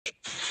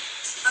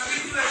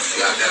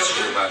that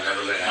school, but I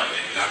never let it happen.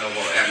 Not no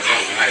more. It happened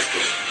in high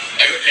school.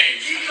 Everything.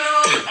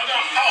 Oh,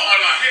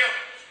 my hell.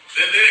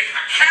 They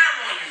got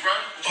camera on you, bro.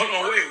 Hold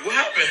on, wait. What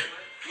happened?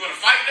 You want to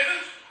fight, nigga?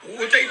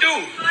 What they do?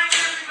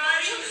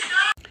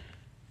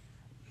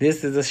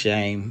 This is a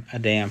shame, a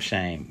damn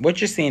shame. What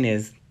you're seeing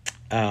is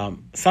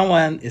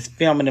someone is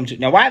filming them.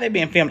 Now, why are they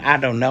being filmed, I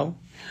don't know.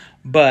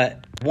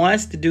 But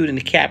once the dude in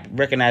the cap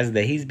recognizes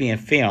that he's being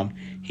filmed,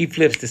 he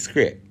flips the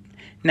script.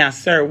 Now,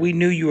 sir, we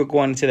knew you were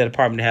going into that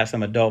apartment to have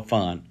some adult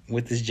fun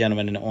with this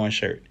gentleman in the orange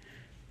shirt,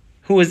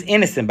 who is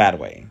innocent, by the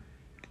way.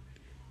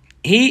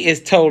 He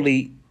is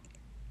totally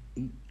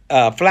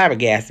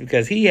flabbergasted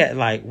because he had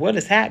like, what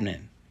is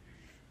happening?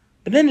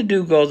 But then the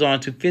dude goes on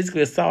to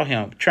physically assault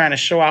him, trying to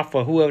show off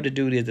for whoever the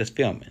dude is that's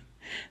filming.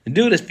 The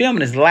dude that's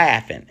filming is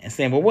laughing and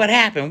saying, well, what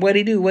happened? What'd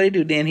he do? What'd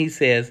he do? Then he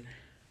says,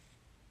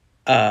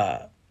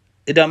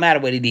 it don't matter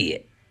what he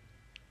did.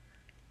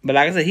 But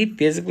like I said, he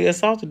physically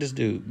assaulted this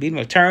dude. Beat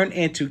him, turned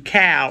into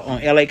Cal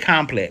on LA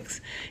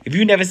Complex. If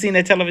you've never seen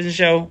that television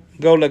show,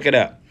 go look it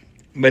up.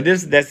 But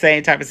this is that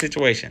same type of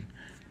situation.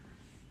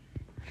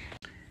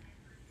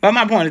 But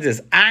my point is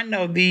this. I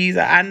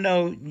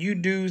know you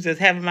dudes that's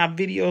having my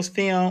videos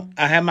filmed.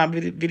 I have my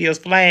videos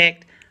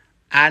flagged.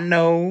 I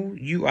know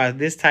you are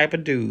this type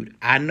of dude.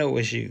 I know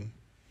it's you.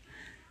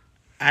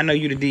 I know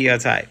you the DL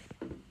type.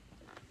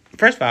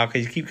 First of all,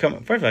 because you keep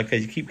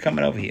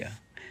coming over here.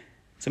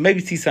 So maybe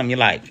see something you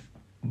like.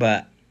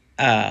 But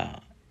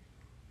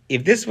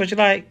if this is what you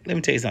like, let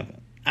me tell you something.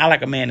 I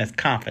like a man that's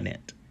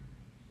confident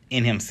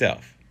in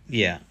himself.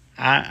 Yeah.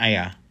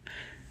 I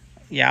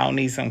don't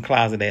need some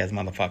closet ass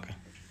motherfucker.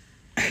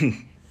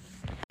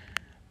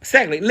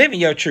 Secondly, living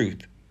your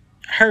truth.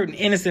 Hurting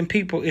innocent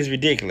people is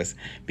ridiculous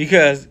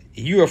because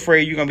you're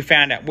afraid you're going to be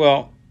found out.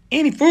 Well,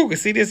 any fool can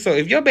see this. So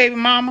if your baby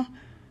mama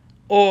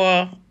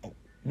or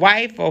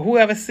wife or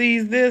whoever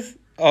sees this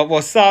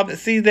or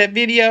sees that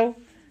video,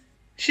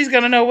 she's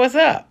going to know what's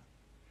up.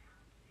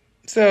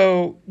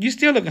 So you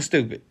still looking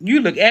stupid.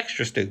 You look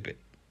extra stupid.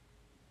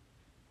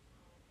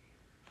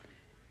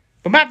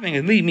 But my thing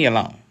is, leave me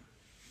alone.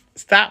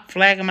 Stop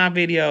flagging my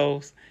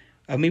videos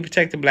of me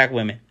protecting black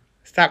women.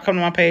 Stop coming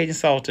to my page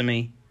insulting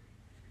me.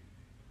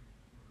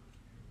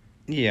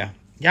 Yeah.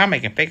 Y'all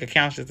making fake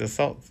accounts just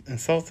to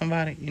insult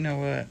somebody? You know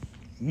what?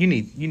 You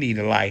need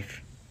a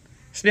life.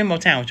 Spend more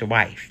time with your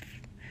wife,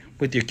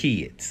 with your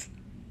kids.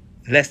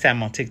 Less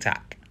time on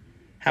TikTok.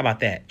 How about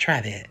that?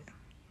 Try that.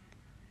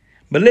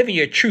 But living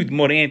your truth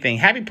more than anything.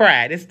 Happy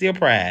Pride. It's still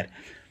Pride.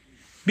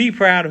 Be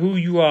proud of who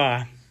you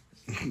are.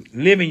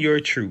 Living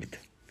your truth.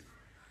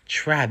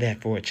 Try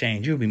that for a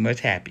change. You'll be much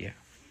happier.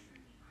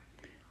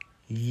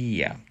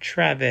 Yeah,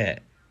 try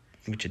that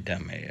with your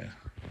dumb ass.